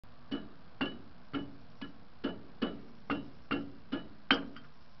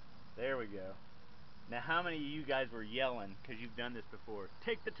Now how many of you guys were yelling because you've done this before?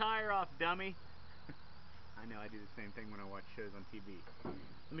 Take the tire off, dummy! I know, I do the same thing when I watch shows on TV.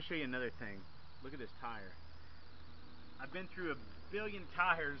 Let me show you another thing. Look at this tire. I've been through a billion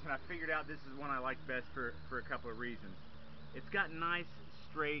tires and I figured out this is one I like best for a couple of reasons. It's got nice,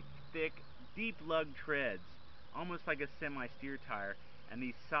 straight, thick, deep lug treads, almost like a semi-steer tire, and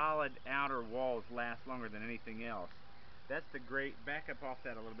these solid outer walls last longer than anything else. That's the great, back up off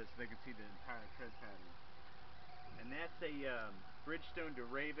that a little bit so they can see the entire tread pattern. And that's a Bridgestone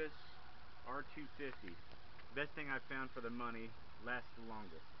Duravis R250. Best thing I've found for the money, lasts the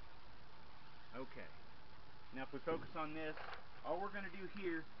longest. Okay, now if we focus on this, all we're going to do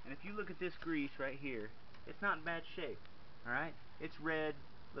here, and if you look at this grease right here, it's not in bad shape. Alright, it's red,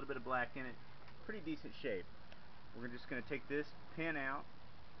 a little bit of black in it, pretty decent shape. We're just going to take this pin out,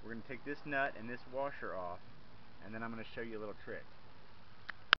 we're going to take this nut and this washer off, and then I'm going to show you a little trick.